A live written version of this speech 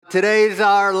Today's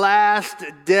our last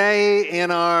day in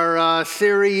our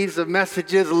series of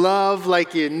messages, Love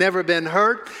Like You've Never Been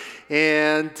Hurt.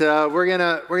 And we're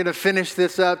gonna finish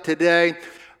this up today.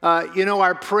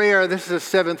 Our prayer, this is the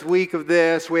seventh week of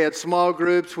this. We had small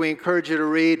groups. We encourage you to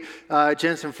read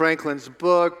Jensen Franklin's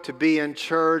book, to be in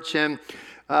church. And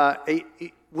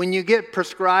when you get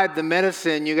prescribed the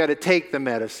medicine, you got to take the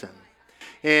medicine.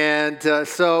 And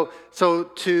so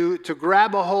to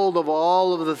grab a hold of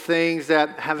all of the things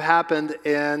that have happened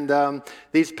in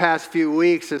these past few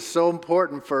weeks is so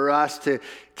important for us to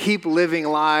keep living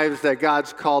lives that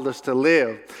God's called us to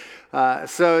live.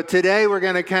 So today we're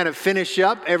going to kind of finish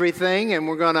up everything, and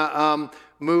we're going to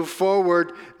move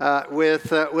forward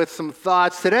with some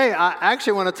thoughts. Today I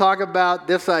actually want to talk about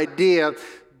this idea: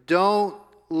 don't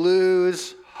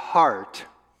lose heart.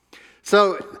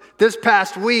 So this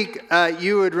past week,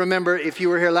 you would remember, if you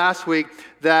were here last week,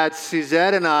 that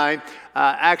Suzette and I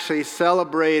actually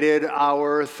celebrated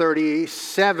our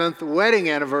 37th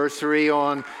wedding anniversary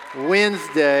on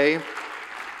Wednesday.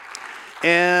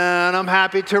 And I'm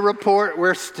happy to report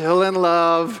we're still in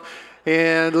love,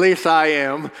 and at least I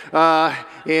am.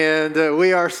 And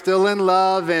we are still in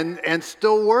love and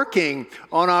still working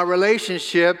on our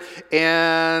relationship.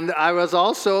 And I was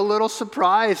also a little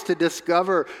surprised to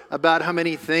discover about how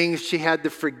many things she had to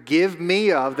forgive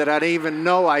me of that I didn't even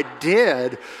know I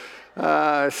did.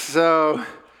 So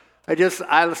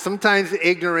sometimes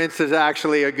ignorance is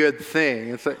actually a good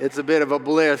thing. It's a bit of a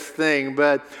bliss thing.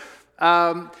 But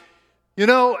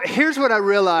here's what I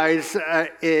realize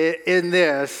in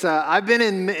this. I've been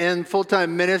in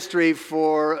full-time ministry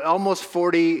for almost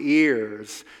 40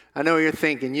 years. I know you're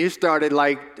thinking, you started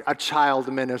like a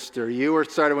child minister. You were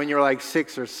started when you were like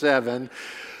 6 or 7.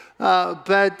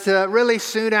 But really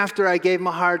soon after I gave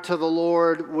my heart to the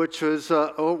Lord, which was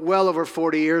well over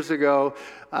 40 years ago,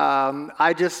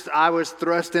 I was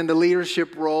thrust into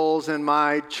leadership roles in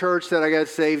my church that I got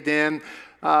saved in.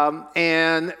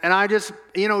 And I just,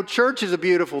 church is a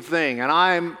beautiful thing, and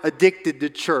I'm addicted to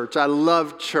church. I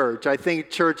love church. I think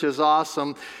church is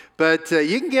awesome, but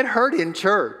you can get hurt in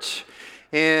church,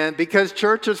 and because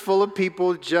church is full of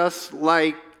people just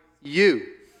like you.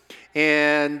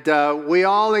 And we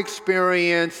all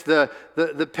experience the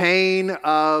pain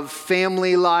of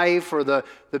family life, or the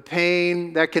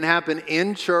pain that can happen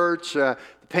in church, the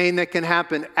pain that can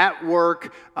happen at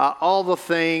work, all the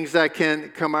things that can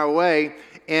come our way.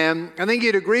 And I think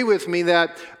you'd agree with me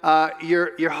that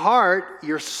your heart,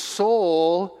 your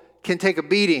soul can take a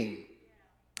beating.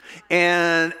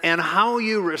 And how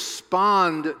you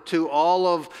respond to all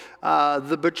of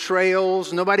the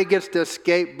betrayals. Nobody gets to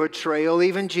escape betrayal.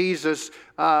 Even Jesus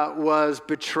was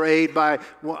betrayed by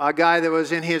a guy that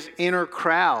was in his inner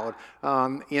crowd,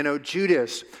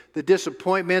 Judas. The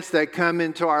disappointments that come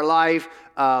into our life,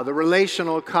 the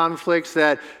relational conflicts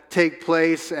that take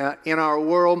place in our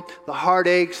world, the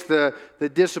heartaches, the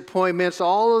disappointments,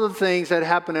 all of the things that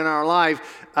happen in our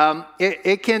life,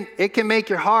 it can make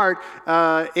your heart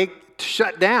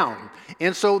shut down.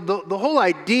 And so the whole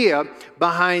idea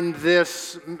behind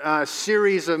this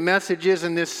series of messages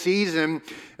in this season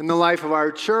in the life of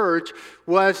our church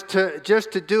was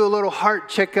to do a little heart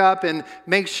checkup and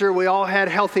make sure we all had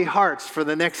healthy hearts for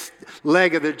the next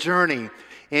leg of the journey.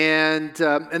 And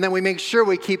then we make sure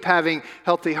we keep having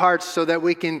healthy hearts so that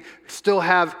we can still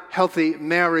have healthy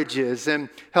marriages and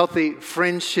healthy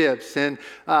friendships and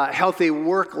healthy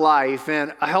work life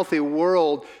and a healthy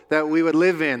world that we would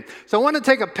live in. So I want to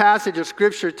take a passage of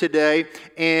Scripture today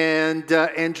and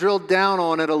drill down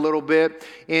on it a little bit.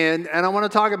 And I want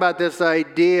to talk about this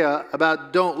idea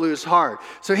about don't lose heart.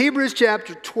 So Hebrews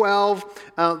chapter 12,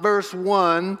 verse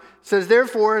 1 says,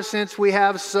 "Therefore, since we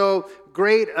have so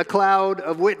great a cloud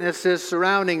of witnesses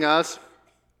surrounding us,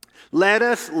 let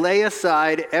us lay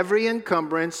aside every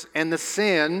encumbrance and the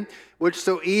sin which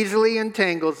so easily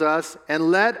entangles us, and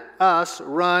let us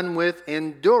run with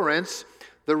endurance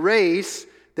the race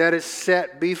that is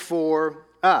set before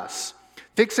us,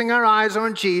 fixing our eyes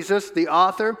on Jesus, the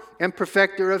author and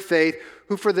perfecter of faith,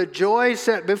 who for the joy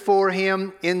set before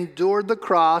him endured the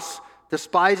cross,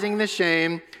 despising the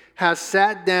shame, has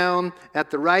sat down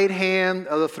at the right hand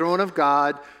of the throne of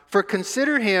God. For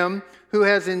consider him who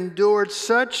has endured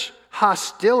such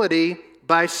hostility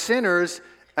by sinners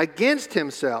against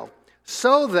himself,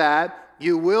 so that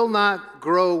you will not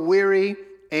grow weary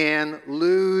and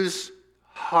lose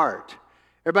heart."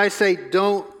 Everybody say,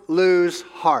 don't lose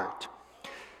heart.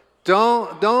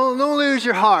 Don't lose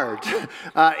your heart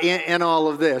in all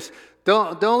of this.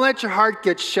 Don't let your heart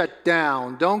get shut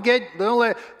down. Don't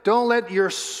let your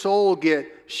soul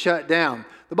get shut down.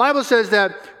 The Bible says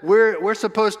that we're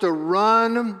supposed to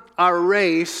run our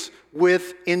race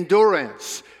with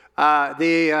endurance.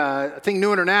 I think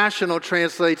New International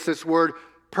translates this word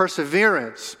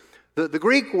perseverance. The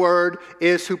Greek word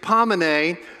is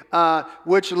hupomene,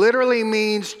 which literally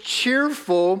means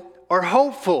cheerful or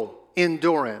hopeful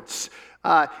endurance.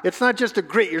 It's not just to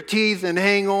grit your teeth and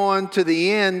hang on to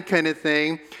the end kind of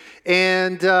thing.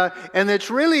 And it's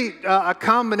really a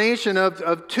combination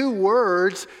of two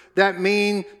words that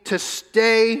mean to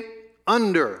stay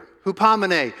under.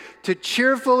 Hupomene, to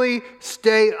cheerfully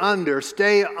stay under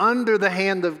the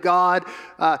hand of God,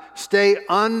 stay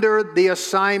under the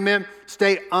assignment,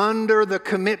 stay under the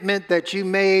commitment that you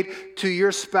made to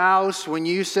your spouse when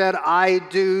you said, I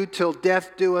do till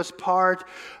death do us part.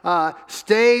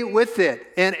 Stay with it.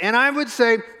 And I would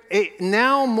say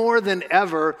now more than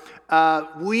ever,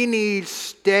 we need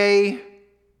stability.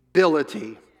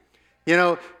 You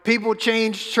know, people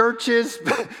change churches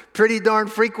pretty darn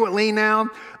frequently now.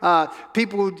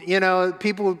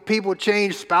 People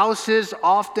change spouses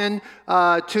often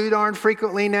too darn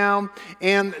frequently now.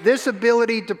 And this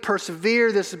ability to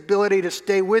persevere, this ability to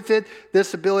stay with it,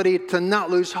 this ability to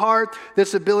not lose heart,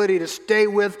 this ability to stay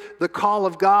with the call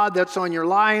of God that's on your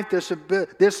life,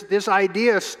 this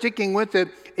idea of sticking with it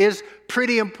is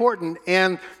pretty important.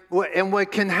 And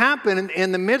what can happen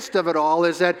in the midst of it all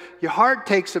is that your heart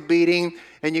takes a beating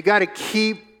and you got to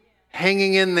keep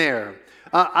hanging in there.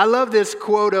 I love this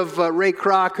quote of Ray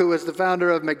Kroc, who was the founder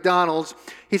of McDonald's.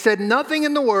 He said, nothing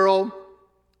in the world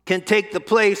can take the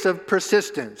place of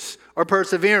persistence or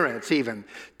perseverance even.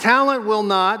 Talent will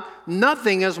not.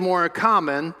 Nothing is more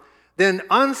common than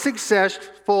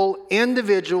unsuccessful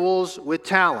individuals with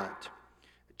talent.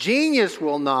 Genius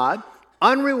will not.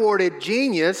 Unrewarded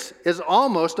genius is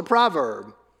almost a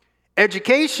proverb.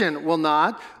 Education will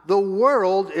not. The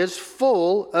world is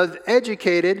full of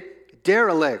educated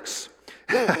derelicts.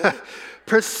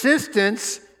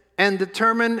 Persistence and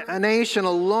determination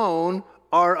alone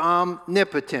are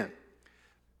omnipotent.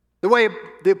 The way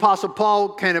the Apostle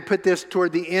Paul kind of put this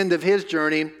toward the end of his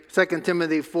journey, 2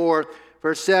 Timothy 4,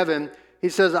 verse 7, he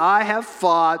says, I have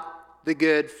fought the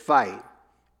good fight.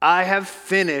 I have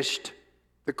finished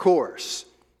the course.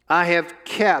 I have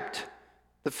kept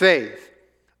the faith.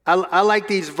 I like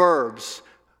these verbs.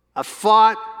 I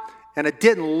fought and I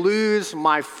didn't lose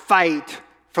my fight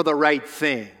for the right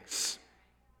things.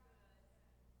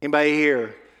 Anybody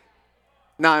here?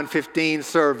 9:15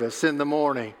 service in the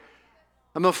morning.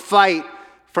 I'm going to fight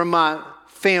for my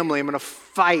family. I'm going to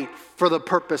fight for the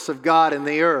purpose of God in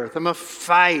the earth. I'm going to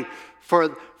fight for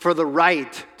the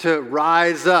right to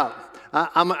rise up.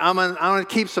 I'm going to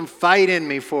keep some fight in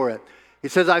me for it. He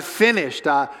says, I finished.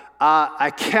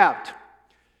 I kept.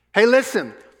 Hey,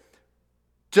 listen.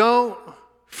 Don't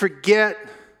forget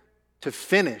to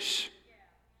finish.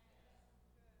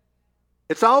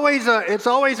 It's always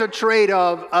a trait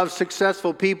of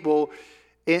successful people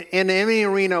in any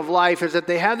arena of life is that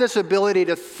they have this ability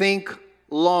to think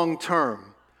long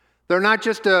term. They're not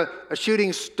just a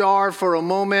shooting star for a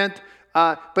moment,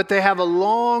 but they have a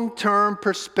long-term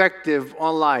perspective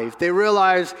on life. They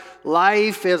realize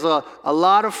life is a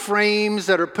lot of frames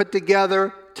that are put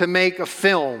together to make a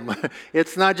film.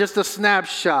 It's not just a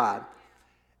snapshot.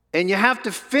 And you have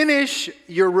to finish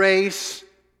your race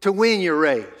to win your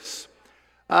race.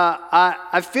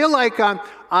 I feel like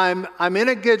I'm in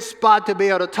a good spot to be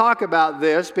able to talk about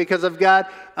this because I've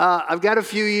got a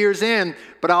few years in,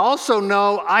 but I also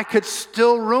know I could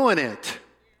still ruin it.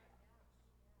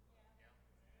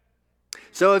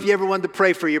 So if you ever wanted to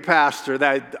pray for your pastor,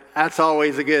 that's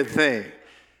always a good thing.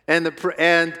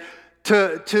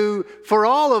 For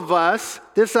all of us,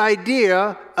 this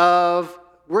idea of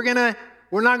we're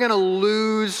not gonna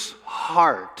lose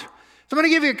heart. So I'm going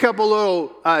to give you a couple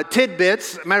little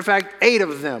tidbits. Matter of fact, 8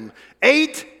 of them.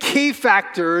 8 key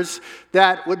factors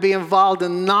that would be involved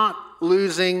in not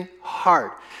losing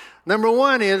heart. Number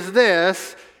 1 is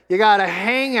this: you got to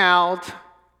hang out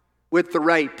with the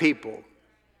right people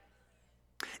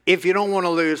if you don't want to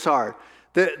lose heart.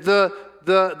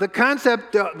 The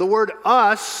concept, the word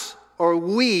us or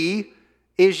we,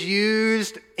 is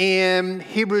used in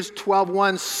Hebrews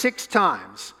 12:1 6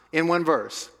 times in one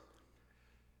verse.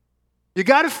 You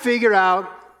got to figure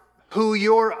out who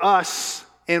your us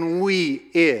and we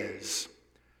is,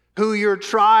 who your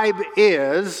tribe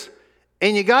is,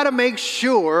 and you got to make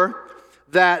sure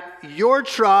that your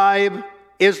tribe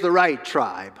is the right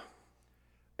tribe.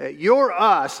 Your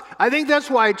us. I think that's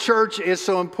why church is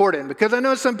so important, because I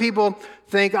know some people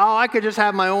think, oh, I could just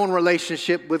have my own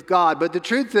relationship with God. But the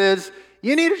truth is,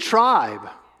 you need a tribe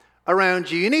around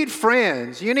you. You need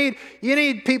friends. You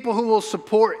need people who will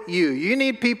support you. You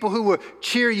need people who will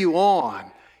cheer you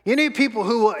on. You need people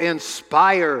who will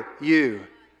inspire you.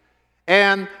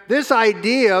 And this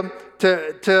idea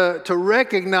to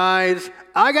recognize,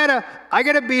 I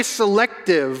gotta be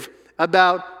selective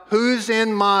about who's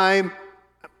in my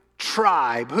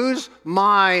tribe, who's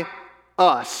my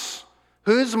us,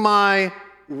 who's my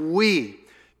we.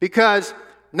 Because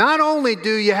not only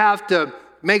do you have to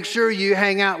make sure you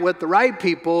hang out with the right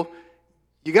people,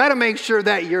 you got to make sure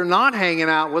that you're not hanging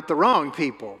out with the wrong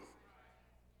people.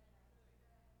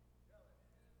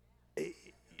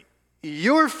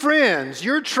 Your friends,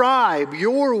 your tribe,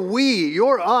 your we,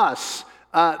 your us,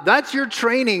 that's your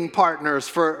training partners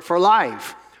for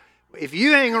life. If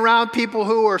you hang around people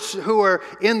who are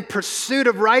in pursuit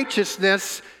of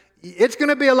righteousness, it's going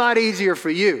to be a lot easier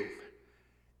for you.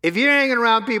 If you're hanging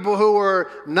around people who are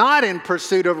not in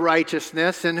pursuit of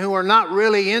righteousness and who are not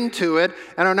really into it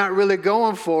and are not really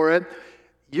going for it,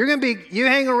 you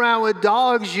hang around with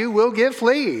dogs, you will get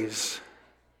fleas.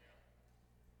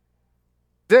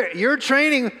 You're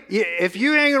training, if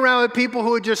you hang around with people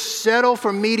who just settle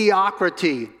for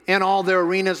mediocrity in all their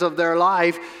arenas of their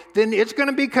life, then it's going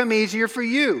to become easier for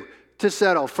you to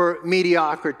settle for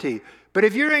mediocrity. But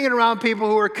if you're hanging around people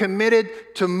who are committed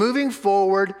to moving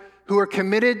forward, who are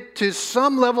committed to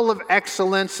some level of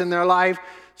excellence in their life,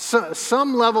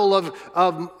 some level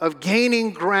of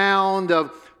gaining ground,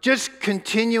 of just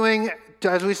continuing,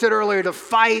 as we said earlier, to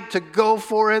fight, to go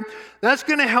for it, that's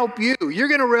going to help you. You're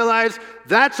going to realize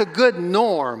that's a good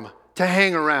norm to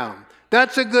hang around.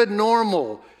 That's a good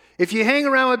normal. If you hang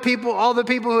around with people, all the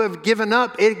people who have given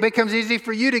up, it becomes easy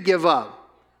for you to give up.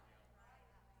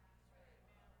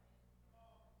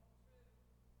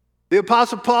 The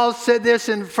Apostle Paul said this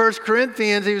in 1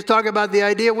 Corinthians. He was talking about the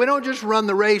idea, we don't just run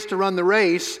the race to run the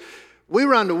race. We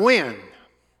run to win.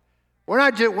 We're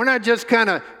not just kind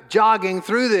of jogging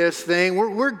through this thing.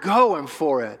 We're going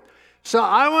for it. So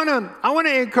I want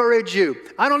to encourage you.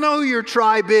 I don't know who your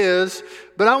tribe is,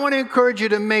 but I want to encourage you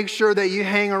to make sure that you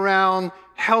hang around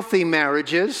healthy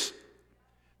marriages,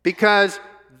 because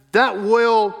that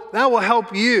will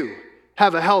help you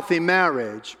have a healthy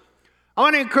marriage. I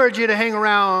want to encourage you to hang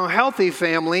around healthy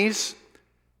families,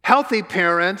 healthy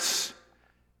parents,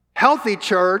 healthy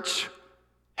church,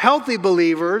 healthy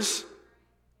believers.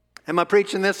 Am I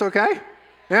preaching this okay?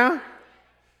 Yeah?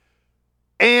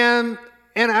 And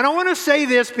I don't want to say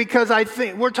this because I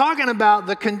think we're talking about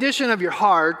the condition of your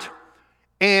heart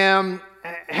and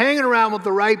hanging around with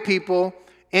the right people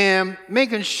and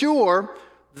making sure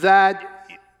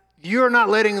that you're not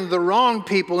letting the wrong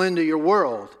people into your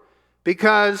world.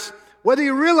 Because whether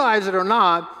you realize it or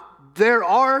not, there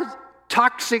are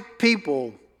toxic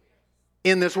people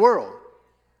in this world.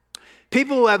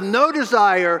 People who have no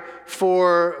desire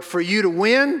for you to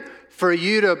win, for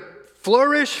you to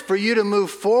flourish, for you to move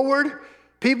forward.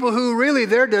 People who really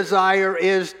their desire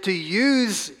is to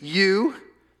use you.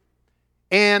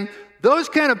 And those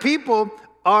kind of people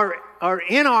are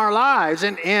in our lives.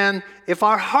 And if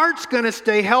our heart's going to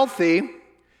stay healthy,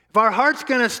 if our heart's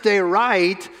going to stay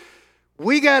right,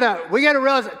 we gotta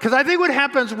realize, because I think what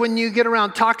happens when you get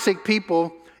around toxic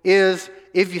people is,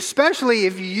 especially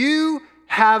if you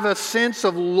have a sense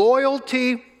of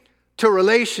loyalty to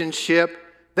relationship,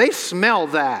 they smell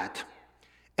that.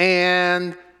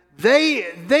 And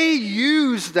they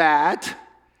use that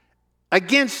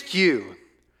against you.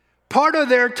 Part of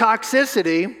their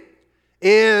toxicity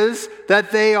is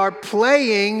that they are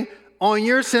playing on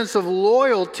your sense of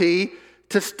loyalty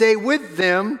to stay with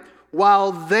them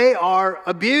while they are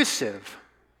abusive.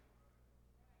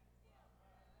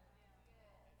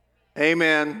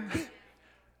 Amen.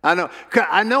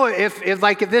 I know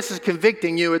if this is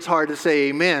convicting you, it's hard to say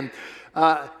amen.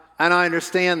 And I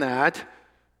understand that.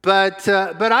 But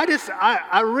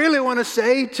I really want to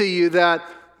say to you that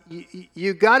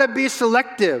you got to be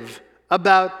selective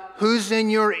about who's in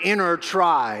your inner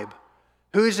tribe.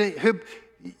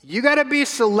 You got to be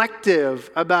selective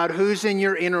about who's in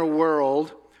your inner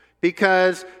world,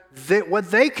 because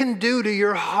what they can do to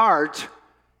your heart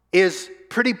is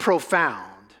pretty profound.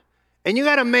 And you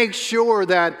got to make sure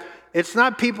that it's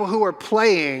not people who are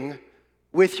playing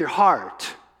with your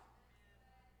heart.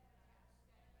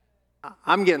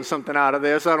 I'm getting something out of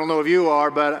this. I don't know if you are,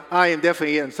 but I am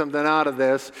definitely getting something out of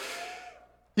this.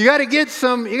 You got to get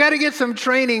some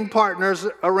training partners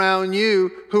around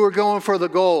you who are going for the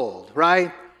gold,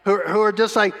 right? Who are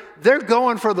just like, they're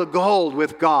going for the gold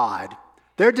with God.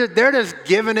 They're just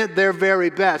giving it their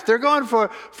very best. They're going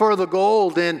for the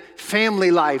gold in family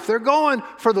life. They're going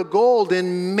for the gold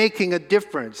in making a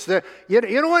difference. You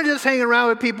don't want to just hang around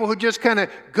with people who just kind of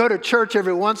go to church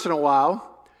every once in a while.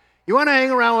 You want to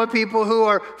hang around with people who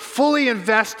are fully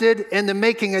invested into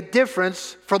making a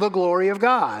difference for the glory of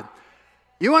God.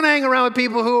 You want to hang around with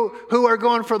people who are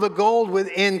going for the gold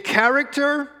within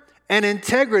character and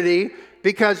integrity,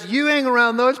 because you hang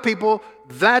around those people,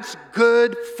 that's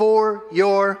good for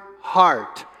your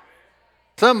heart.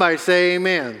 Somebody say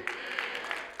amen.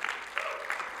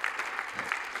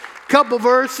 Couple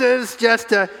verses just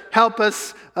to help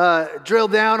us drill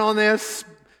down on this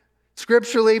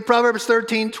scripturally. Proverbs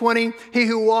 13:20. He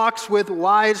who walks with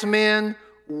wise men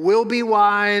will be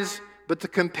wise, but the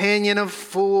companion of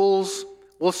fools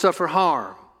will suffer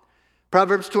harm.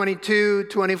 Proverbs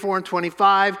 22:24 and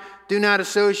 25. Do not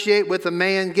associate with a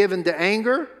man given to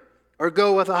anger, or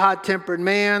go with a hot-tempered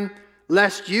man,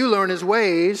 lest you learn his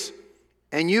ways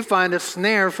and you find a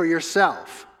snare for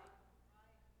yourself.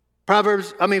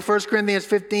 1 Corinthians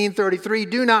 15:33.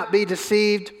 Do not be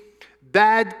deceived.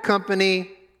 Bad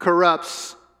company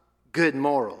corrupts good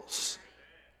morals.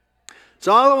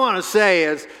 So all I want to say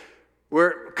is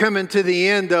we're coming to the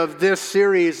end of this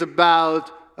series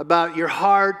about your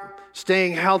heart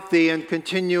staying healthy and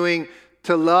continuing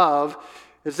to love,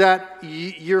 is that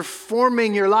you're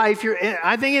forming your life.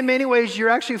 I think in many ways you're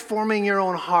actually forming your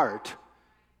own heart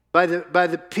by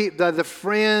the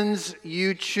friends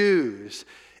you choose.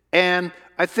 And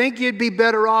I think you'd be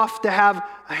better off to have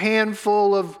a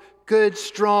handful of good,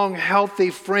 strong, healthy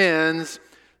friends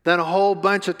than a whole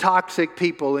bunch of toxic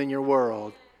people in your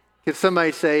world. Can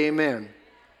somebody say amen?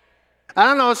 I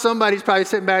don't know, somebody's probably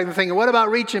sitting back and thinking, what about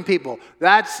reaching people?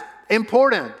 That's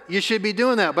important. You should be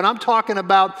doing that. But I'm talking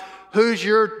about who's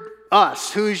your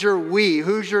us, who's your we,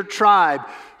 who's your tribe,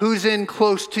 who's in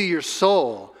close to your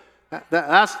soul.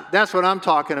 That's what I'm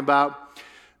talking about.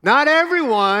 Not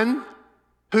everyone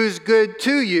who's good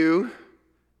to you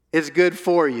is good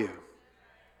for you.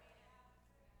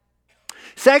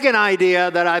 Second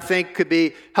idea that I think could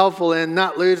be helpful in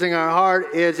not losing our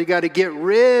heart is you got to get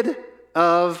rid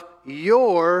of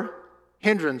your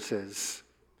hindrances.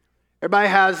 Everybody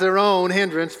has their own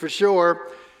hindrance for sure.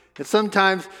 And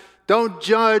sometimes don't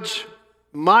judge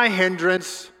my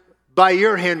hindrance by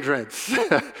your hindrance.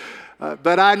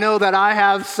 But I know that I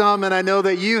have some, and I know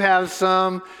that you have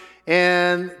some,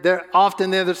 and they're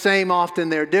the same, often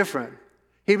they're different.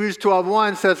 Hebrews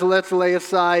 12:1 says, let's lay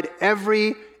aside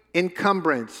every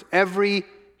encumbrance, every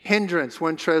hindrance,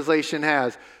 one translation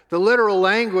has. The literal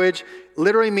language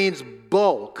literally means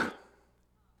bulk.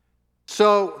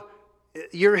 So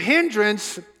your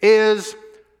hindrance is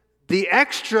the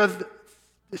extra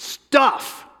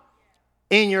stuff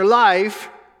in your life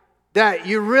that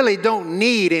you really don't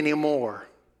need anymore.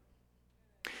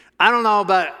 I don't know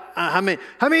about how many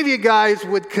of you guys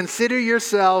would consider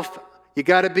yourself, you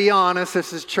got to be honest,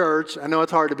 this is church. I know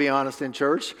it's hard to be honest in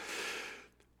church.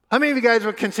 How many of you guys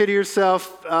would consider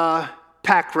yourself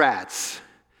pack rats?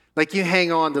 Like you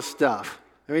hang on to stuff.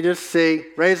 Let me just see.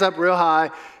 Raise up real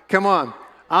high. Come on.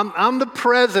 I'm the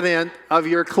president of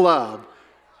your club.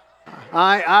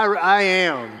 I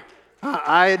am.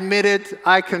 I admit it.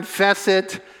 I confess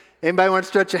it. Anybody want to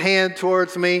stretch a hand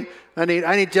towards me? I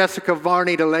need Jessica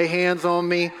Varney to lay hands on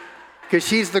me, because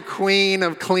she's the queen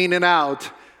of cleaning out,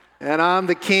 and I'm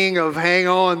the king of hang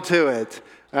on to it.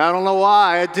 I don't know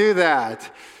why I do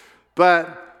that,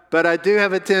 but I do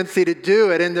have a tendency to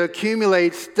do it and to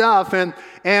accumulate stuff. And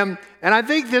I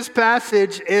think this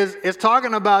passage is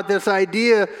talking about this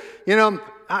idea. You know,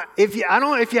 if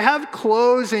you have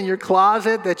clothes in your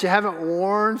closet that you haven't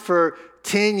worn for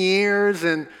 10 years,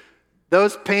 and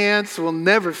those pants will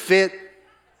never fit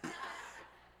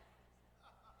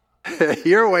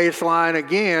your waistline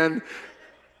again,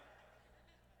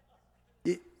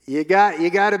 you got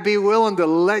to be willing to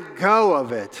let go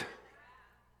of it.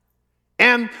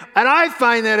 And I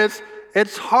find that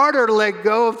it's harder to let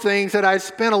go of things that I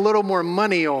spent a little more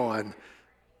money on.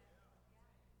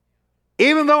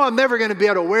 Even though I'm never going to be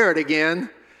able to wear it again,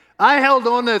 I held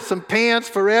on to some pants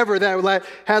forever that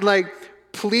had like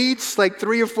pleats, like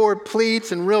 3 or 4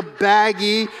 pleats, and real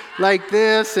baggy like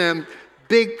this, and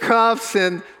big cuffs,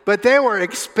 but they were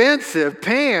expensive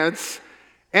pants.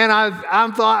 And I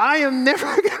thought, I am never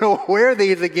going to wear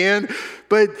these again.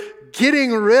 But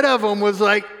getting rid of them was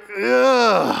like,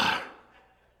 ugh.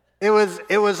 It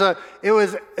was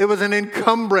an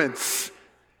encumbrance.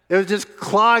 It was just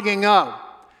clogging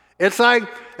up. It's like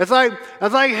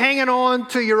hanging on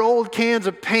to your old cans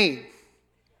of paint.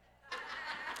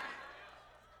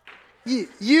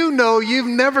 You know you've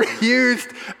never used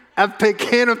a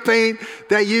can of paint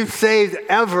that you've saved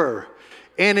ever.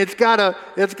 And it's got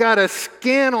a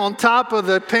skin on top of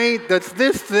the paint that's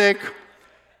this thick.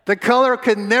 The color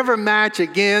could never match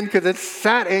again because it's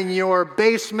sat in your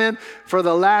basement for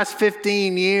the last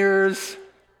 15 years.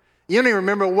 You don't even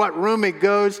remember what room it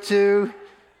goes to.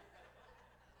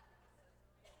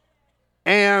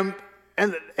 And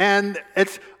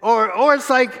it's or it's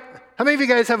like, how many of you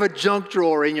guys have a junk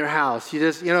drawer in your house? You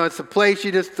just, it's a place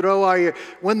you just throw all your,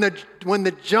 when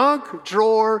the junk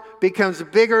drawer becomes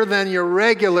bigger than your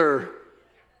regular,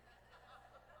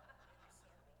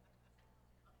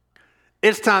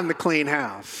 it's time to clean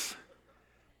house.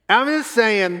 I'm just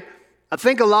saying, I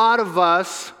think a lot of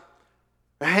us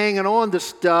are hanging on to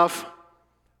stuff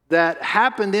that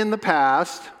happened in the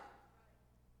past,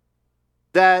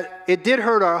 that it did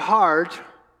hurt our heart.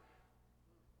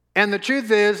 And the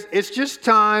truth is, it's just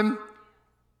time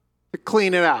to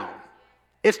clean it out.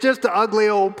 It's just an ugly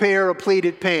old pair of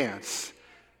pleated pants.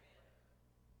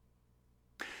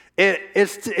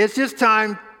 It's just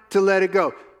time to let it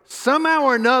go. Somehow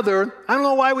or another, I don't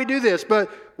know why we do this, but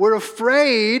we're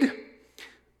afraid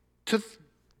to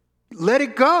let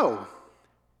it go.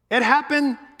 It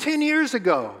happened 10 years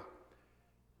ago.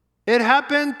 It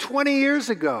happened 20 years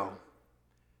ago.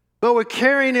 But we're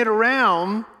carrying it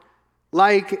around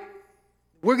like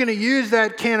we're going to use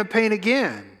that can of paint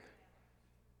again.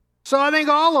 So I think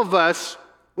all of us,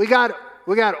 we got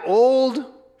old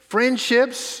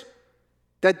friendships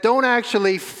that don't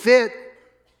actually fit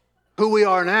who we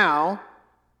are now.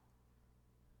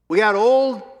 We got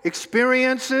old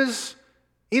experiences,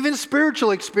 even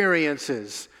spiritual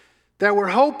experiences, that we're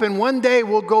hoping one day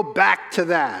we'll go back to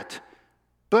that.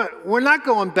 But we're not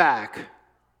going back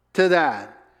to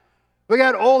that. We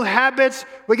got old habits,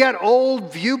 we got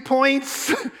old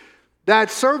viewpoints that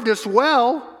served us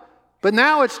well, but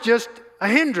now it's just a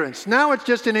hindrance. Now it's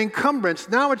just an encumbrance.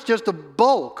 Now it's just a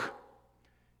bulk.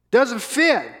 Doesn't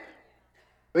fit.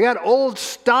 We got old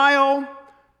style,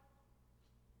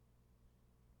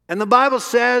 and the Bible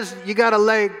says you got to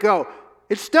let it go.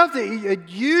 It's stuff that it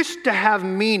used to have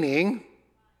meaning,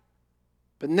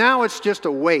 but now it's just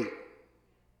a weight.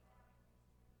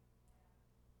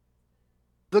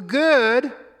 The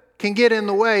good can get in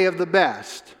the way of the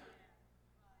best.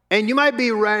 And you might be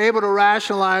able to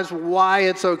rationalize why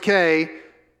it's okay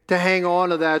to hang on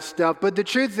to that stuff, but the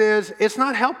truth is, it's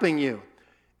not helping you.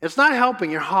 It's not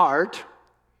helping your heart.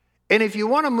 And if you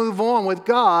want to move on with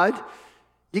God,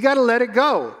 you got to let it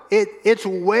go. It's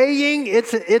weighing,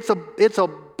 it's a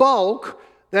bulk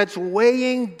that's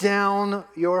weighing down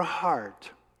your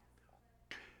heart.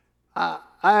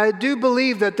 I do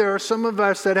believe that there are some of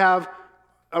us that have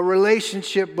a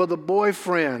relationship with a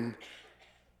boyfriend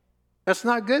that's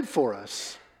not good for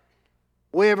us.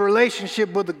 We have a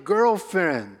relationship with a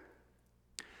girlfriend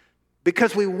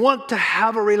because we want to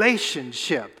have a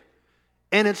relationship,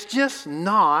 and it's just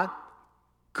not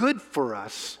good for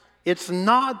us. It's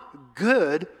not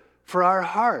good for our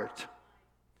heart.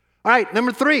 All right,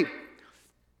 number 3.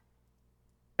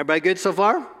 Everybody good so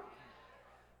far?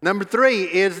 Number 3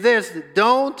 is this: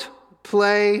 don't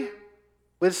play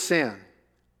with sin.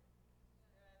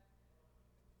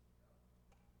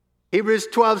 Hebrews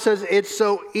 12 says it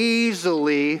so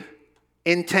easily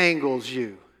entangles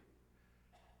you.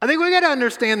 I think we got to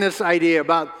understand this idea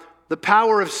about the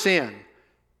power of sin.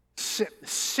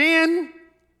 Sin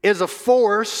is a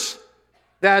force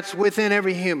that's within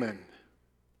every human.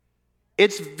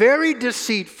 It's very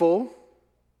deceitful,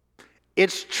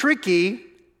 it's tricky,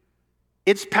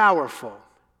 it's powerful.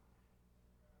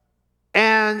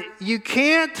 And you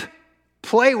can't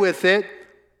play with it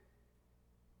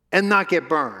and not get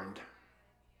burned.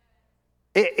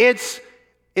 It's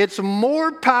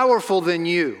more powerful than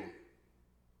you.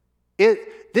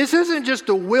 This isn't just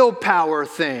a willpower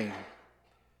thing.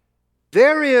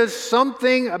 There is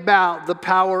something about the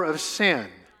power of sin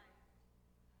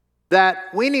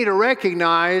that we need to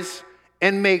recognize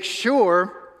and make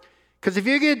sure, because if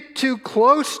you get too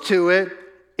close to it,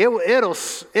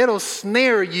 it'll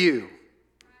snare you.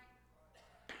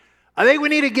 I think we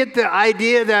need to get the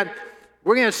idea that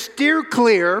we're going to steer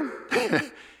clear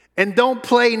and don't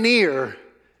play near.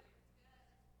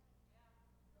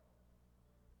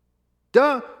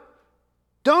 Don't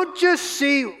just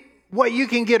see what you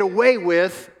can get away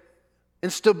with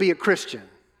and still be a Christian.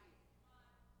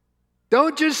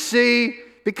 Don't just see,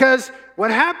 because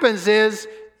what happens is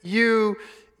you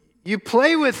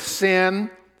play with sin,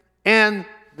 and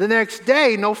the next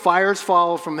day no fires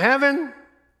fall from heaven.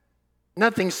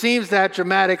 Nothing seems that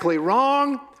dramatically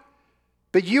wrong,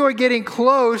 but you are getting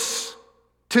close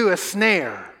to a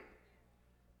snare.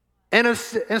 And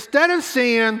instead of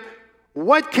seeing,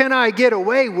 what can I get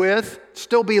away with,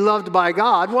 still be loved by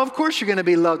God? Well, of course you're going to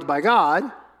be loved by God,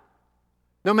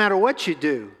 no matter what you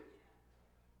do.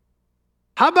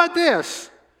 How about this?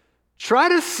 Try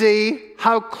to see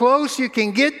how close you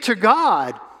can get to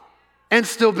God and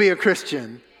still be a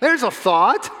Christian. There's a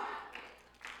thought.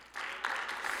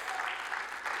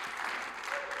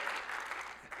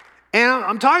 And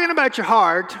I'm talking about your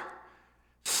heart.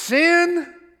 Sin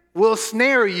will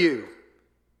snare you.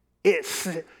 It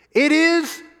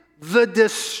is the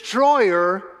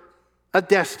destroyer of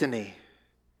destiny.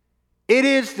 It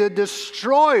is the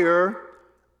destroyer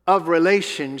of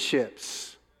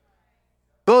relationships.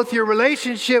 Both your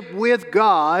relationship with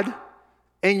God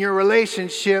and your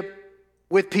relationship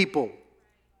with people.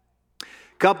 A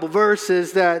couple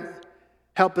verses that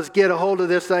help us get a hold of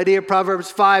this idea.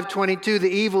 Proverbs 5:22, the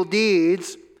evil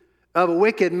deeds of a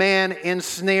wicked man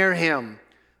ensnare him.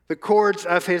 The cords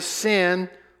of his sin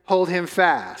hold him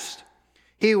fast.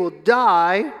 He will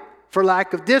die for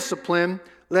lack of discipline,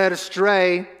 led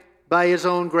astray by his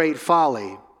own great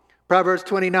folly. Proverbs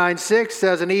 29:6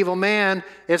 says, an evil man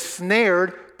is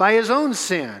snared by his own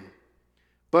sin,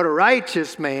 but a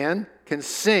righteous man can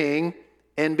sing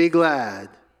and be glad.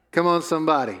 Come on,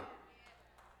 somebody.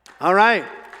 All right.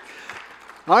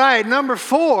 Number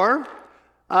 4,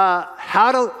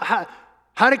 how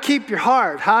to keep your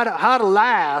heart, how to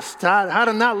last, how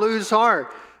to not lose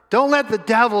heart. Don't let the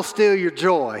devil steal your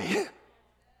joy.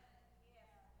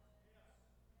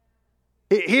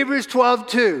 Hebrews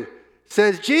 12:2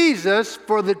 says, Jesus,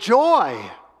 for the joy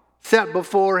set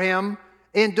before him,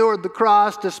 endured the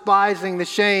cross, despising the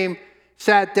shame,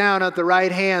 sat down at the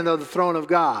right hand of the throne of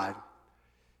God.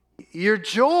 Your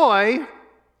joy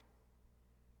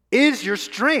is your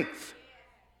strength.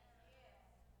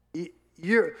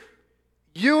 Your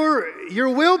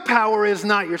willpower is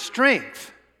not your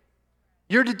strength.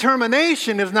 Your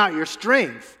determination is not your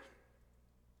strength.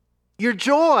 Your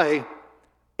joy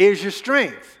is your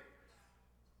strength.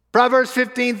 Proverbs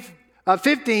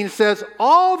 15 says,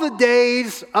 all the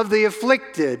days of the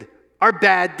afflicted are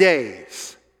bad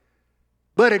days,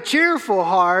 but a cheerful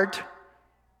heart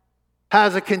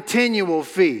has a continual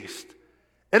feast.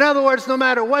 In other words, no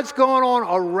matter what's going on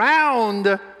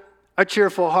around a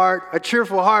cheerful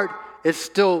heart is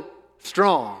still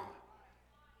strong.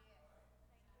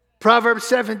 Proverbs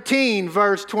 17,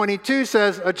 verse 22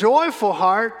 says, a joyful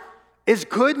heart is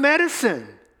good medicine,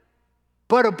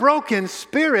 but a broken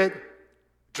spirit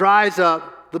dries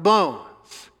up the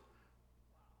bones.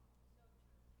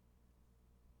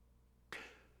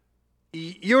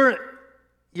 Your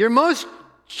most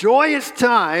joyous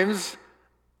times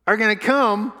are going to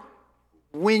come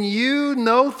when you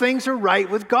know things are right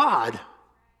with God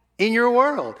in your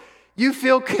world. You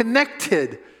feel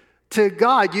connected to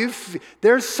God.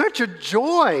 There's such a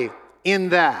joy in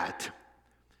that.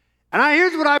 And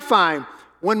here's what I find.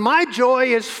 When my joy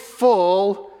is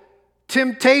full,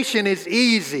 temptation is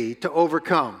easy to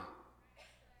overcome.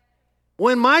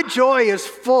 When my joy is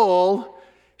full,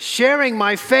 sharing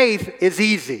my faith is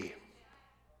easy.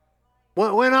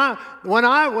 When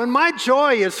my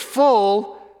joy is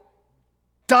full,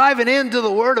 diving into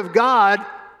the Word of God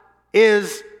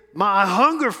is my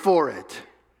hunger for it.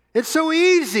 It's so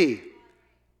easy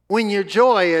when your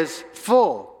joy is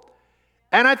full.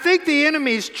 And I think the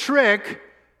enemy's trick,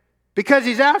 because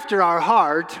he's after our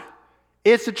heart,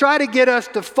 is to try to get us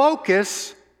to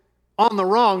focus on the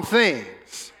wrong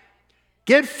things.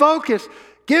 Get focused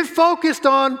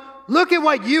on, look at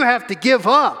what you have to give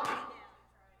up.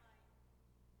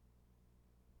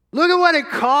 Look at what it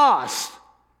costs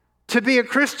to be a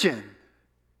Christian.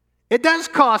 It does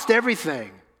cost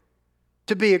everything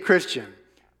to be a Christian,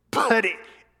 but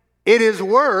it is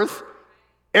worth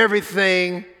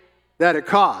everything that it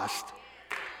cost.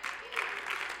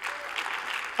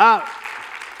 The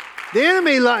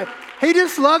enemy, he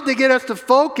just loves to get us to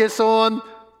focus on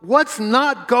what's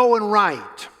not going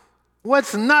right,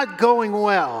 what's not going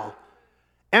well.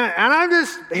 And I'm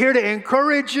just here to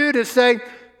encourage you to say,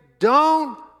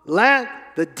 don't let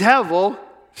the devil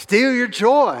steal your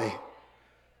joy.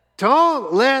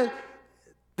 Don't let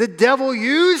the devil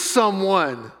use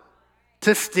someone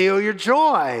to steal your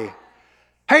joy.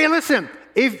 Hey, listen,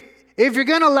 if you're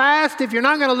going to last, if you're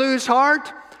not going to lose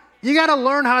heart, you got to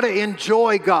learn how to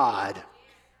enjoy God,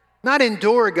 not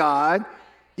endure God.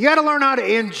 You got to learn how to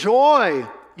enjoy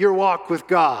your walk with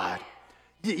God.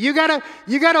 You got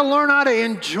to learn how to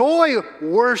enjoy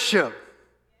worship.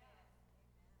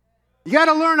 You got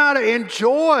to learn how to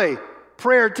enjoy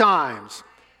prayer times.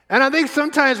 And I think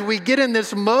sometimes we get in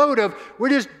this mode of we're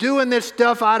just doing this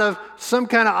stuff out of some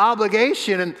kind of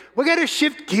obligation, and we got to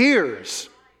shift gears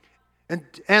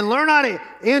and learn how to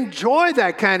enjoy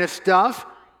that kind of stuff.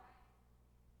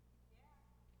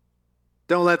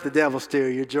 Don't let the devil steal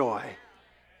your joy.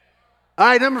 All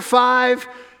right, number 5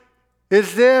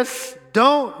 is this: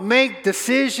 don't make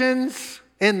decisions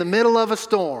in the middle of a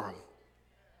storm.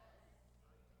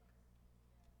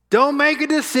 Don't make a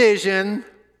decision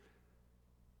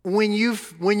when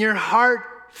your heart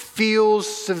feels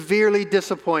severely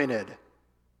disappointed.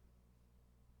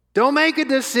 Don't make a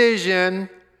decision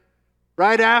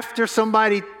right after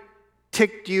somebody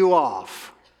ticked you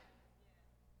off.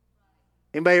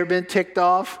 Anybody ever been ticked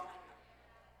off?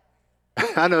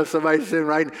 I know somebody's saying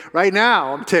right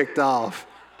now I'm ticked off.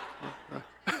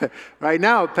 Right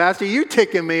now, Pastor, you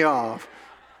ticking me off.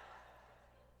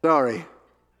 Sorry.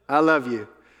 I love you.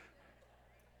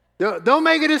 Don't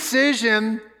make a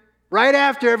decision right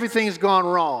after everything's gone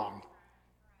wrong.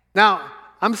 Now,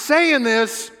 I'm saying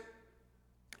this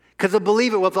because I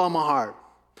believe it with all my heart.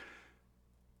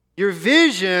 Your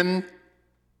vision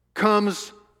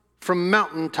comes from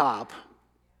mountaintop.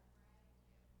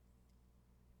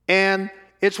 And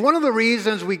it's one of the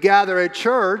reasons we gather at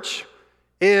church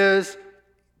is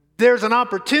there's an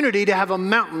opportunity to have a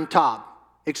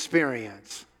mountaintop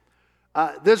experience.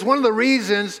 There's one of the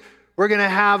reasons we're going to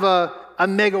have a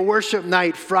mega worship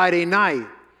night Friday night.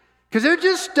 Because there's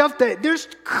just stuff that, there's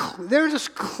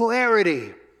just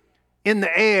clarity in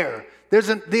the air. There's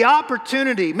the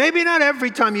opportunity. Maybe not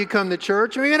every time you come to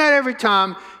church, maybe not every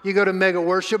time you go to mega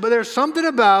worship, but there's something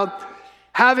about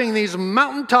having these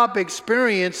mountaintop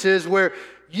experiences where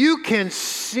you can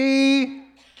see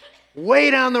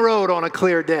way down the road on a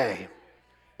clear day.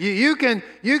 You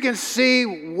can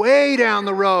see way down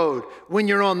the road when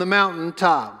you're on the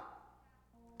mountaintop.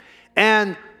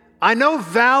 And I know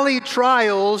valley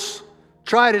trials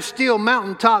try to steal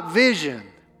mountaintop vision.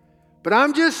 But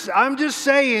I'm just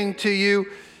saying to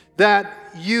you that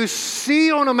you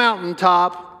see on a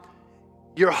mountaintop,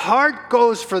 your heart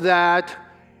goes for that,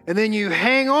 and then you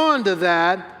hang on to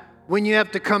that when you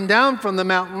have to come down from the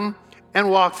mountain and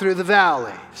walk through the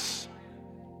valleys.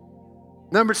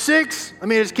 Number 6, let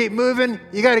me just keep moving.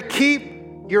 You got to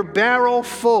keep your barrel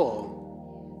full.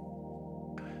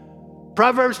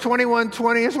 Proverbs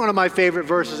 21:20 is one of my favorite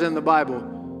verses in the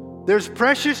Bible. There's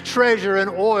precious treasure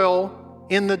and oil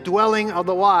in the dwelling of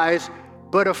the wise,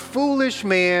 but a foolish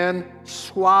man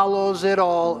swallows it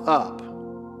all up.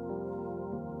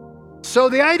 So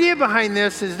the idea behind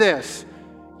this is this: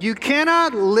 you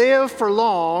cannot live for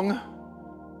long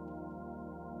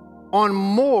on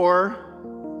more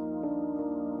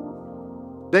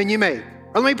than you make.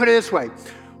 Or let me put it this way: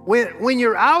 when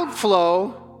your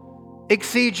outflow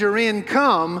exceeds your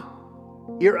income,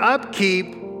 your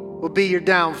upkeep will be your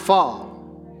downfall.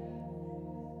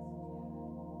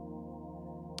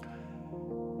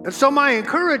 And so my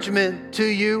encouragement to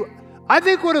you, I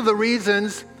think one of the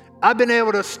reasons I've been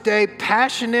able to stay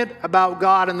passionate about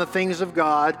God and the things of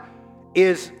God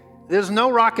is there's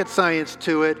no rocket science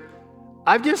to it.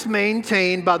 I've just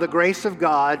maintained, by the grace of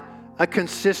God, a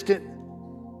consistent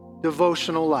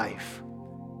devotional life.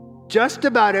 Just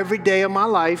about every day of my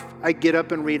life, I get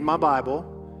up and read my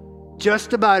Bible.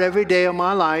 Just about every day of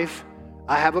my life,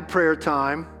 I have a prayer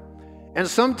time. And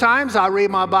sometimes I read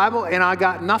my Bible and I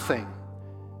got nothing.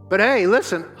 But hey,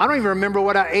 listen, I don't even remember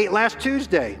what I ate last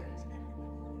Tuesday.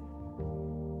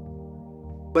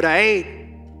 But I ate,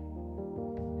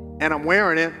 and I'm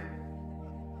wearing it.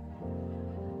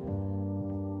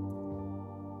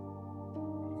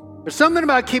 There's something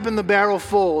about keeping the barrel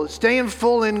full, staying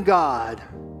full in God.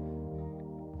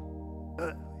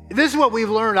 This is what we've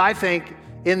learned, I think,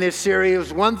 in this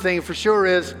series. One thing for sure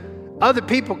is other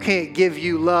people can't give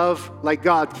you love like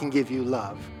God can give you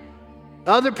love.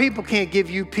 Other people can't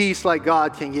give you peace like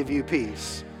God can give you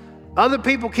peace. Other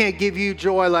people can't give you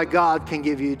joy like God can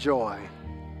give you joy.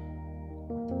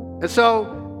 And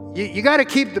so you got to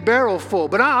keep the barrel full.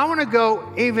 But I want to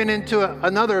go even into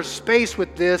another space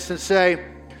with this and say,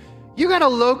 you got to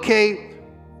locate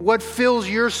what fills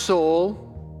your soul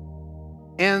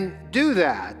and do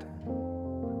that.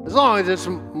 As long as it's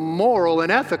moral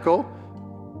and ethical.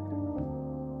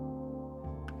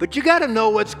 But you got to know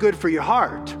what's good for your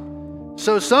heart.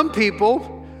 So some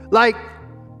people, like,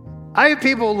 I have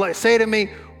people like say to me,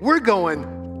 we're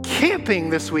going camping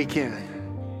this weekend.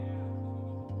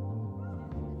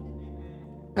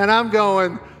 And I'm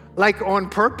going, like, on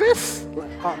purpose?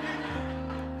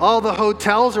 All the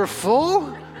hotels are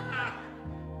full?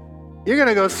 You're going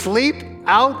to go sleep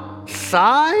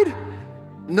outside?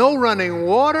 No running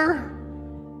water?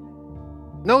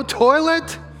 No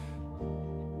toilet?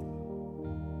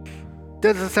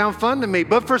 Doesn't sound fun to me.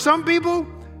 But for some people,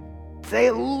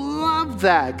 they love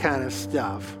that kind of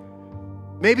stuff.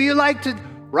 Maybe you like to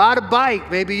ride a bike.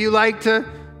 Maybe you like to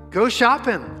go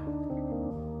shopping.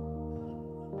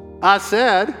 I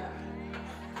said,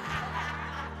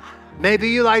 maybe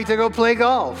you like to go play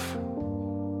golf.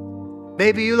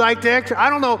 Maybe you like to exercise. I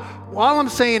don't know. All I'm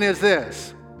saying is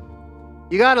this.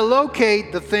 You got to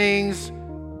locate the things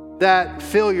that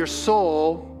fill your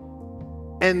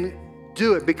soul and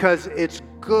do it because it's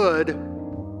good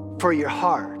for your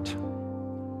heart.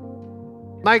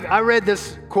 I read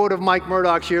this quote of Mike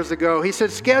Murdoch's years ago. He said,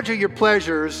 schedule your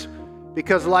pleasures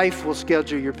because life will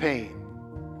schedule your pain.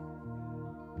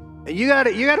 And you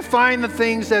gotta find the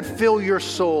things that fill your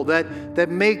soul,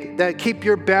 that keep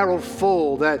your barrel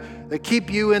full, that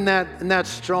keep you in that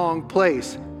strong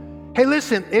place. Hey,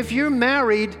 listen, if you're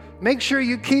married, make sure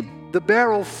you keep the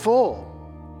barrel full.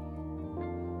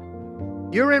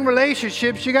 You're in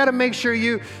relationships, you gotta make sure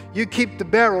you keep the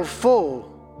barrel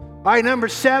full. All right, number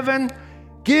 7,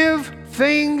 give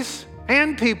things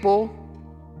and people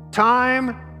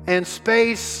time and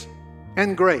space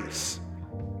and grace.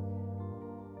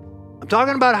 I'm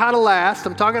talking about how to last.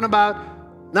 I'm talking about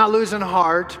not losing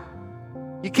heart.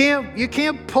 You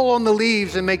can't pull on the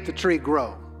leaves and make the tree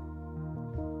grow.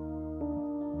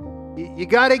 You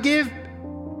got to give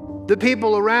the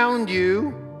people around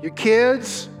you, your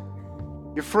kids,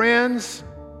 your friends,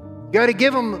 you got to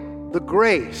give them the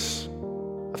grace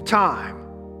of time,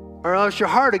 or else your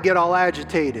heart will get all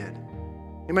agitated.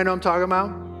 You may know what I'm talking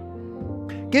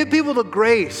about? Give people the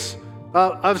grace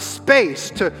of space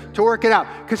to work it out.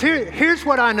 Because here's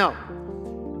what I know.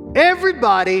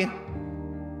 Everybody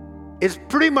is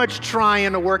pretty much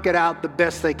trying to work it out the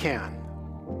best they can.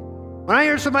 When I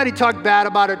hear somebody talk bad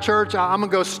about a church, I'm going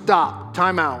to go stop,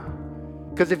 time out.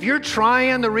 Because if you're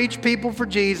trying to reach people for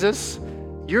Jesus,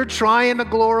 you're trying to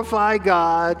glorify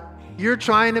God, you're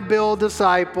trying to build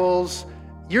disciples,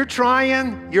 you're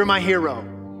my hero.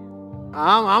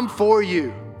 I'm for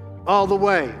you all the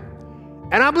way.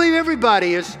 And I believe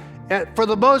everybody is, for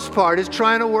the most part, is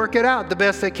trying to work it out the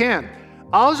best they can.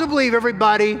 I also believe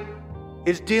everybody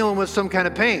is dealing with some kind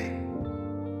of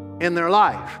pain in their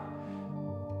life.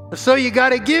 So you got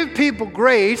to give people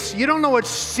grace. You don't know what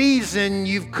season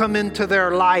you've come into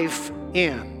their life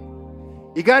in.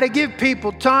 You got to give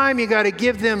people time. You got to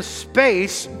give them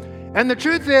space. And the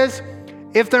truth is,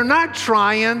 if they're not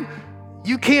trying,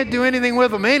 you can't do anything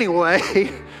with them anyway.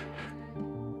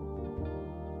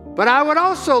 But I would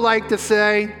also like to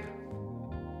say,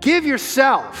 give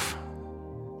yourself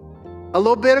a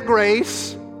little bit of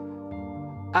grace.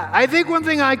 I think one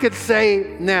thing I could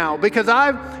say now, because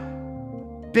I've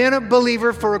been a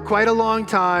believer for quite a long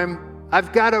time,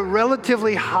 I've got a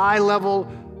relatively high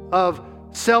level of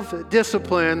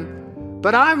self-discipline,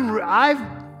 but I've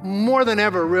more than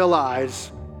ever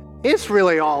realized it's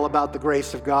really all about the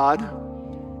grace of God.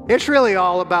 It's really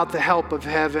all about the help of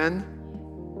heaven.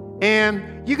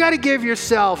 And you got to give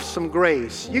yourself some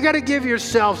grace. You got to give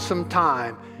yourself some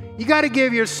time. You got to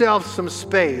give yourself some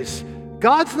space.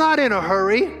 God's not in a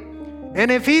hurry.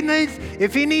 And if he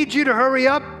needs you to hurry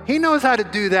up, he knows how to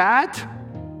do that.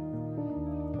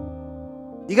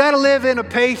 You got to live in a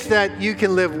pace that you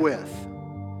can live with.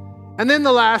 And then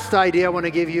the last idea I want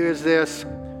to give you is this.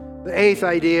 The 8th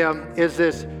idea is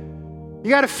this. You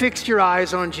got to fix your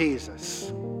eyes on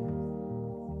Jesus.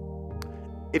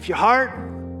 If your heart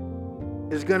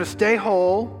is going to stay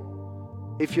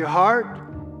whole, if your heart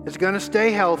is going to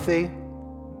stay healthy,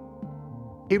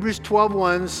 Hebrews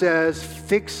 12:1 says,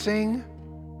 fixing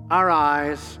our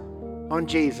eyes on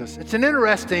Jesus. It's an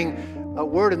interesting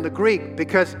word in the Greek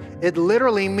because it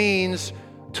literally means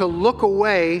to look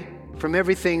away from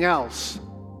everything else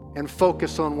and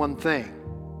focus on one thing.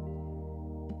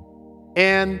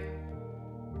 And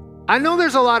I know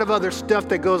there's a lot of other stuff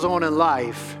that goes on in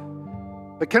life,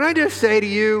 but can I just say to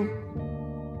you,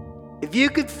 if you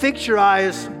could fix your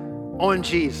eyes on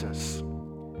Jesus,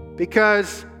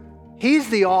 because he's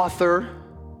the author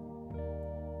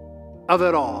of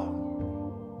it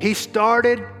all. He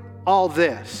started all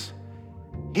this.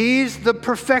 He's the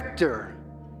perfecter.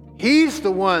 He's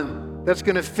the one that's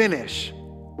going to finish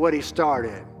what he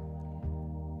started.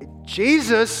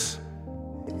 Jesus,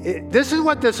 this is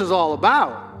what this is all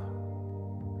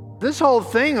about. This whole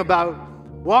thing about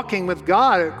walking with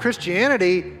God,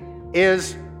 Christianity,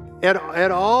 is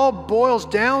it all boils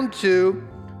down to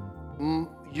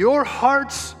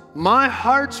my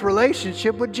heart's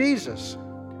relationship with Jesus.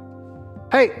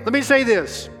 Hey, let me say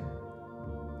this.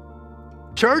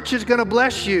 Church is going to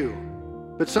bless you,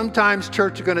 but sometimes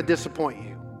church is going to disappoint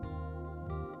you.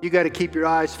 You got to keep your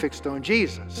eyes fixed on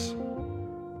Jesus,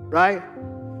 right?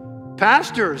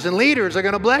 Pastors and leaders are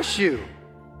going to bless you.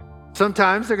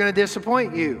 Sometimes they're going to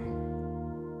disappoint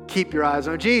you. Keep your eyes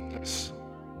on Jesus.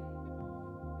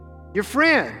 Your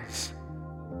friends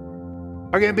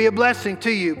are going to be a blessing to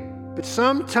you, but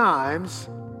sometimes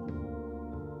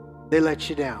they let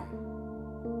you down.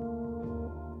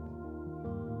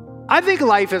 I think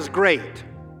life is great,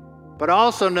 but I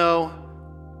also know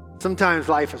sometimes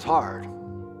life is hard.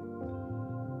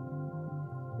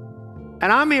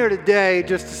 And I'm here today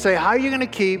just to say, how are you going to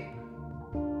keep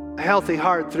a healthy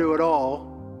heart through it all?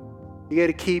 You got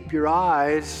to keep your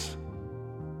eyes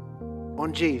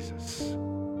on Jesus.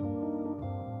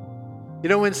 You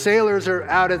know, when sailors are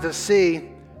out at the sea,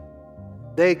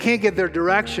 they can't get their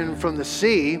direction from the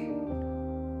sea,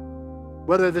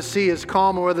 whether the sea is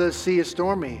calm or whether the sea is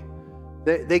stormy.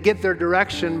 They get their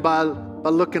direction by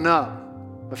looking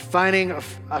up, by finding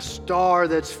a star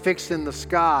that's fixed in the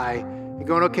sky and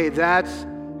going, okay, that's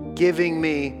giving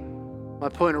me my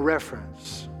point of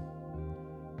reference.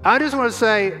 I just want to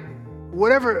say,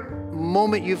 whatever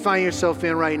moment you find yourself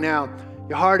in right now,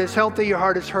 your heart is healthy, your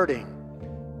heart is hurting.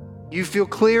 You feel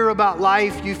clear about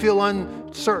life, you feel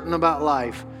uncertain about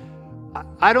life.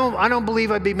 I don't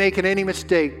believe I'd be making any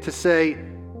mistake to say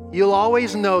you'll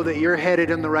always know that you're headed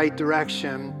in the right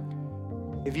direction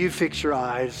if you fix your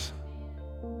eyes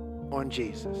on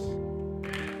Jesus.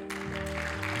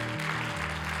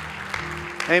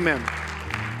 Amen.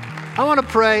 I want to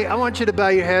pray. I want you to bow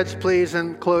your heads, please,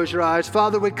 and close your eyes.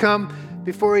 Father, we come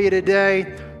before you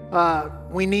today.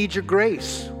 We need your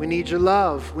grace. We need your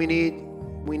love. We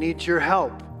need your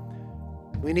help.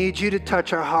 We need you to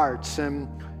touch our hearts and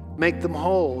make them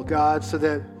whole, God, so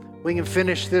that we can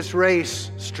finish this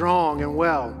race strong and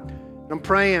well. And I'm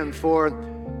praying for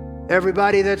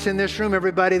everybody that's in this room,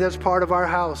 everybody that's part of our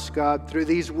house, God, through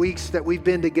these weeks that we've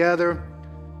been together,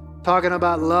 talking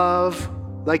about love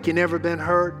like you've never been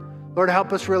hurt. Lord,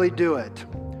 help us really do it.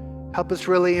 Help us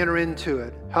really enter into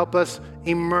it. Help us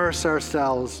immerse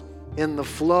ourselves in the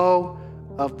flow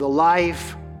of the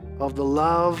life, of the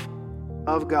love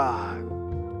of God.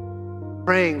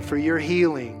 Praying for your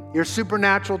healing, your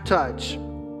supernatural touch.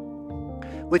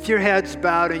 With your heads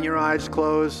bowed and your eyes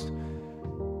closed,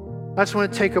 I just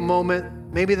want to take a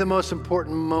moment, maybe the most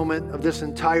important moment of this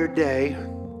entire day,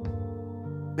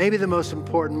 maybe the most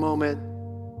important moment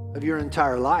of your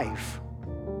entire life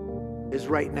is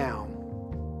right now.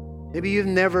 Maybe you've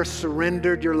never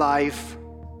surrendered your life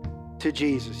to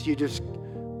Jesus. You're just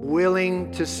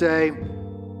willing to say,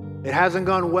 it hasn't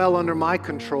gone well under my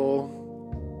control.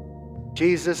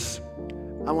 Jesus,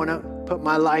 I want to put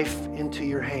my life into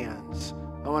your hands.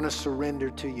 I want to surrender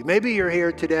to you. Maybe you're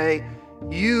here today.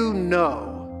 You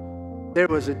know there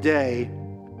was a day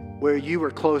where you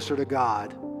were closer to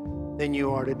God than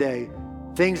you are today.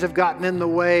 Things have gotten in the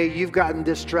way. You've gotten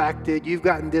distracted. You've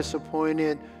gotten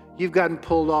disappointed. You've gotten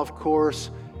pulled off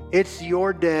course. It's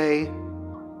your day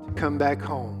to come back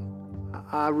home.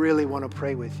 I really want to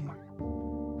pray with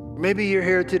you. Maybe you're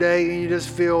here today and you just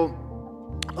feel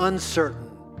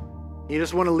uncertain. You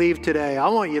just want to leave today. I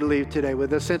want you to leave today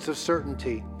with a sense of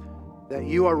certainty that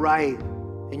you are right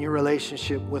in your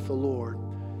relationship with the Lord.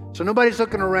 So nobody's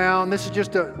looking around. This is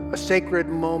just a sacred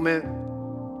moment.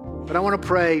 But I want to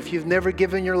pray, if you've never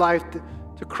given your life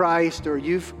to Christ, or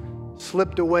you've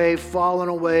slipped away, fallen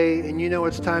away, and you know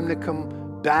it's time to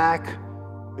come back,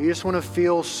 or you just want to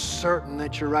feel certain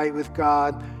that you're right with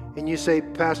God, and you say,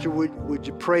 Pastor, would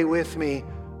you pray with me?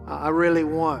 I really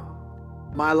want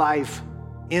my life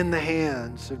in the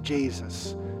hands of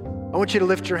Jesus. I want you to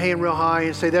lift your hand real high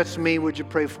and say, that's me. Would you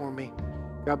pray for me?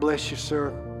 God bless you, sir.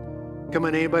 Come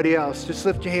on, anybody else? Just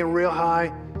lift your hand real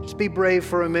high. Just be brave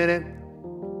for a minute.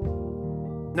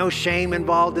 No shame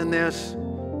involved in this.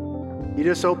 You're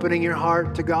just opening your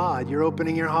heart to God. You're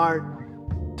opening your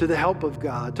heart to the help of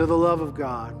God, to the love of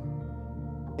God.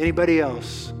 Anybody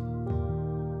else?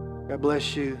 God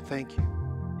bless you. Thank you.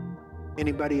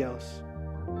 Anybody else?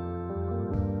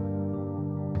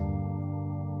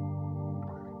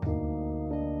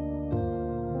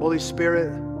 Holy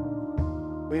Spirit,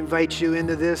 we invite you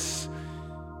into this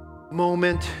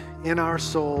moment in our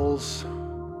souls.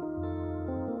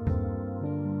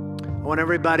 I want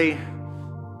everybody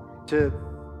to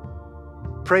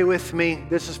pray with me.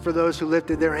 This is for those who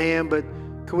lifted their hand, but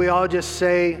can we all just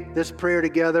say this prayer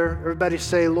together? Everybody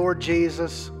say, Lord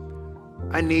Jesus,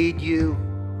 I need you.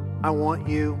 I want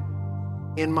you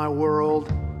in my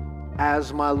world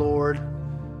as my Lord.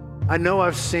 I know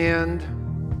I've sinned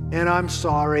and I'm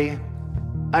sorry.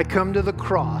 I come to the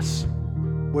cross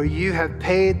where you have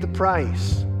paid the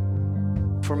price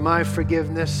for my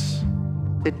forgiveness.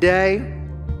 Today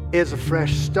is a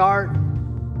fresh start.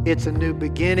 It's a new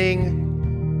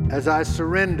beginning as I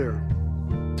surrender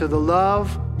to the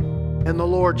love and the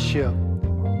lordship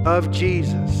of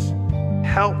Jesus.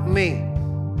 Help me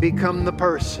become the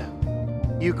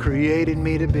person you created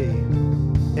me to be.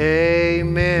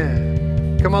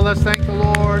 Amen. Come on, let's thank the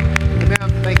Lord.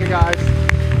 Amen. Thank you, guys.